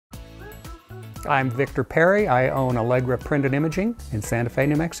I'm Victor Perry. I own Allegra Printed Imaging in Santa Fe,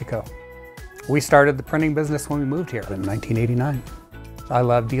 New Mexico. We started the printing business when we moved here in 1989. I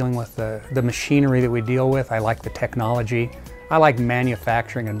love dealing with the machinery that we deal with. I like the technology. I like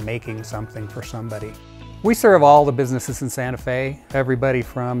manufacturing and making something for somebody. We serve all the businesses in Santa Fe, everybody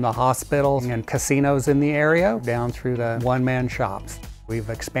from the hospitals and casinos in the area down through the one-man shops. We've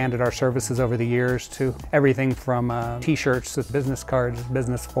expanded our services over the years to everything from t-shirts to business cards,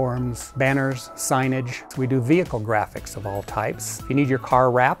 business forms, banners, signage. We do vehicle graphics of all types. If you need your car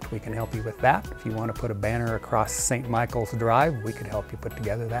wrapped, we can help you with that. If you want to put a banner across St. Michael's Drive, we could help you put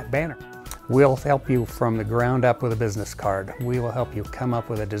together that banner. We'll help you from the ground up with a business card. We will help you come up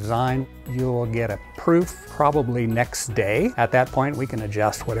with a design. You will get a proof probably next day. At that point, we can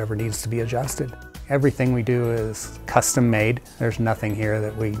adjust whatever needs to be adjusted. Everything we do is custom made. There's nothing here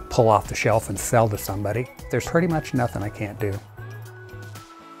that we pull off the shelf and sell to somebody. There's pretty much nothing I can't do.